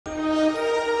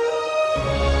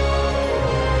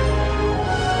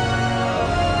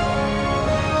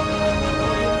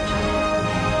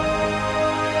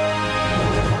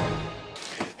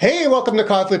welcome to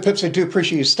Coffee with Pips. I do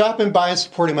appreciate you stopping by and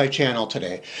supporting my channel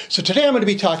today. So today I'm going to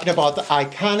be talking about the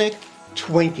iconic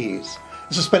Twinkies.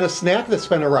 This has been a snack that's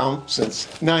been around since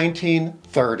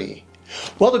 1930.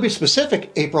 Well, to be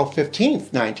specific, April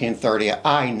 15th, 1930.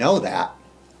 I know that.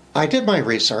 I did my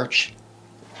research.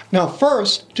 Now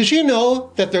first, did you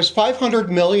know that there's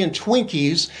 500 million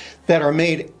Twinkies that are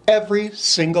made every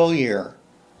single year?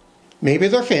 Maybe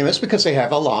they're famous because they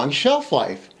have a long shelf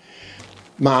life.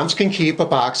 Moms can keep a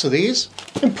box of these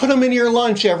and put them in your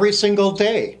lunch every single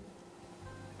day.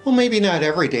 Well, maybe not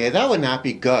every day. That would not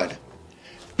be good.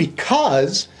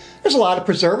 Because there's a lot of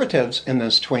preservatives in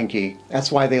this Twinkie.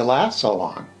 That's why they last so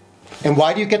long. And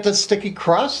why do you get this sticky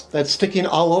crust that's sticking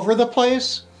all over the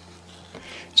place?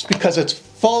 It's because it's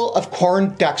full of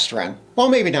corn dextrin. Well,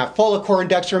 maybe not full of corn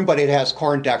dextrin, but it has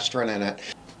corn dextrin in it.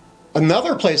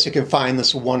 Another place you can find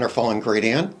this wonderful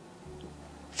ingredient,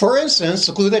 for instance,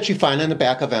 the glue that you find in the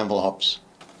back of envelopes.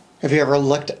 Have you ever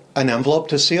licked an envelope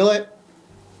to seal it?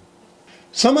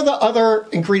 Some of the other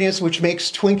ingredients which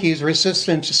makes Twinkies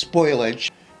resistant to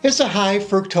spoilage is the high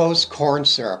fructose corn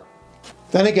syrup.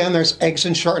 Then again, there's eggs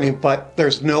and shortening, but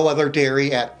there's no other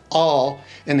dairy at all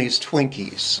in these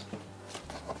Twinkies.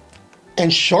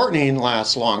 And shortening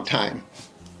lasts a long time.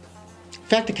 In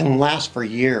fact, it can last for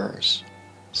years.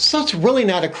 So it's really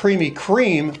not a creamy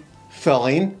cream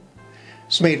filling.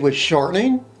 It's made with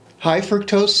shortening, high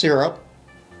fructose syrup,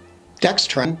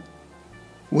 dextrin,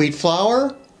 wheat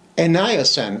flour, and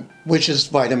niacin, which is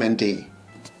vitamin D.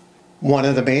 One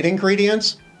of the main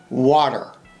ingredients,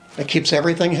 water. It keeps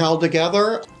everything held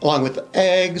together, along with the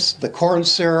eggs, the corn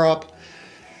syrup.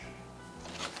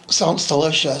 Sounds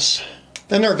delicious.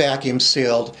 Then they're vacuum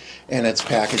sealed, and it's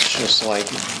packaged just like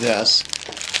this.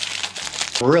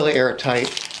 Really airtight.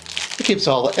 It keeps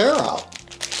all the air out.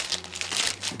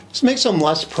 This makes them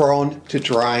less prone to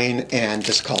drying and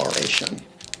discoloration.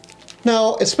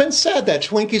 Now, it's been said that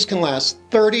Twinkies can last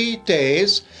 30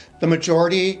 days. The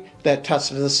majority that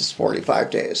tested this is 45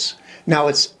 days. Now,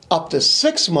 it's up to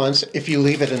 6 months if you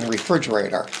leave it in the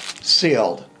refrigerator,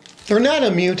 sealed. They're not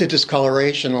immune to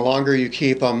discoloration. The longer you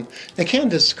keep them, they can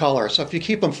discolor. So if you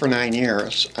keep them for 9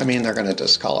 years, they're going to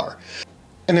discolor.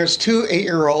 And there's 2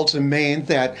 8-year-olds in Maine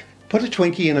that put a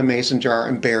Twinkie in a mason jar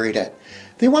and buried it.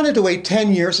 They wanted to wait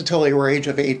 10 years until they were age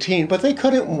of 18, but they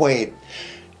couldn't wait.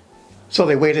 So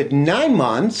they waited 9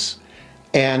 months,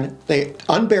 and they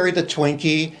unburied the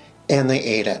Twinkie, and they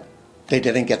ate it. They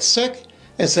didn't get sick,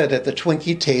 and said that the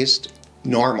Twinkie tastes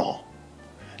normal.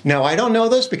 Now, I don't know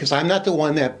this because I'm not the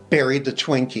one that buried the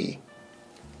Twinkie.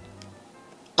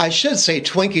 I should say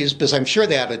Twinkies because I'm sure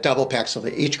they had a double pack so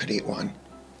they each could eat one.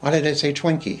 Why did I say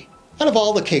Twinkie? Out of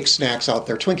all the cake snacks out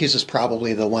there, Twinkies is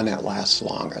probably the one that lasts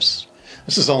longest.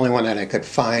 This is the only one that I could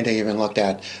find. I even looked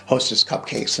at Hostess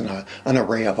cupcakes and an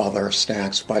array of other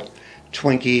snacks, but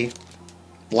Twinkie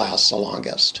lasts the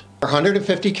longest.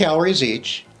 150 calories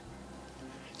each.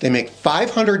 They make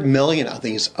 500 million of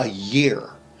these a year.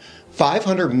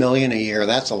 500 million a year,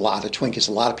 that's a lot of Twinkies.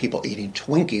 A lot of people eating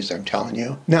Twinkies, I'm telling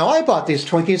you. Now, I bought these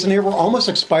Twinkies and they were almost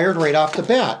expired right off the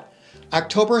bat.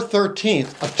 October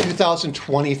 13th of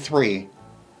 2023.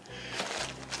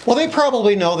 Well, they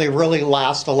probably know they really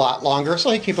last a lot longer,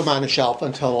 so they keep them on the shelf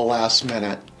until the last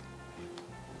minute.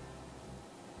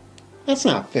 That's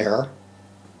not fair.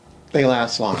 They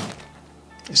last long.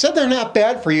 They said they're not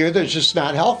bad for you, they're just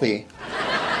not healthy.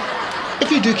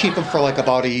 If you do keep them for like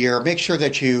about a year, make sure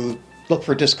that you look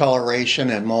for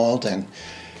discoloration and mold, and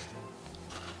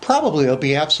probably it'll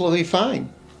be absolutely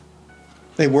fine.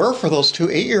 They were for those 2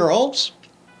 8-year-olds.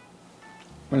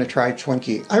 I'm going to try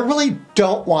Twinkie. I really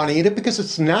don't want to eat it because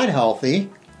it's not healthy.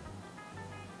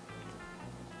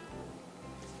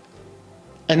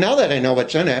 And now that I know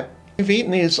what's in it, I've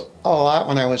eaten these a lot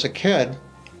when I was a kid.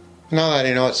 Now that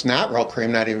I know it's not real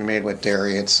cream, not even made with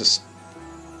dairy, it's just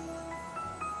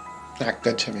not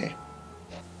good to me.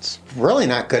 It's really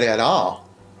not good at all.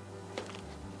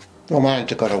 Don't want it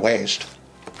to go to waste.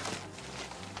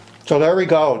 So there we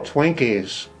go,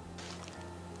 Twinkies.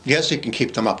 Yes, you can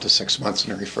keep them up to 6 months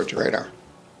in the refrigerator.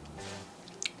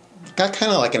 Got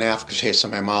kind of like an aftertaste in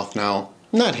my mouth now.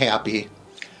 I'm not happy.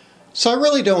 So I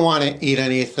really don't want to eat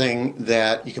anything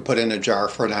that you can put in a jar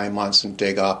for 9 months and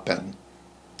dig up and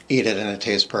eat it and it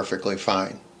tastes perfectly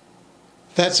fine.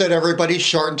 That's it, everybody.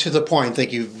 Short and to the point.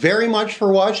 Thank you very much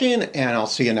for watching, and I'll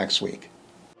see you next week.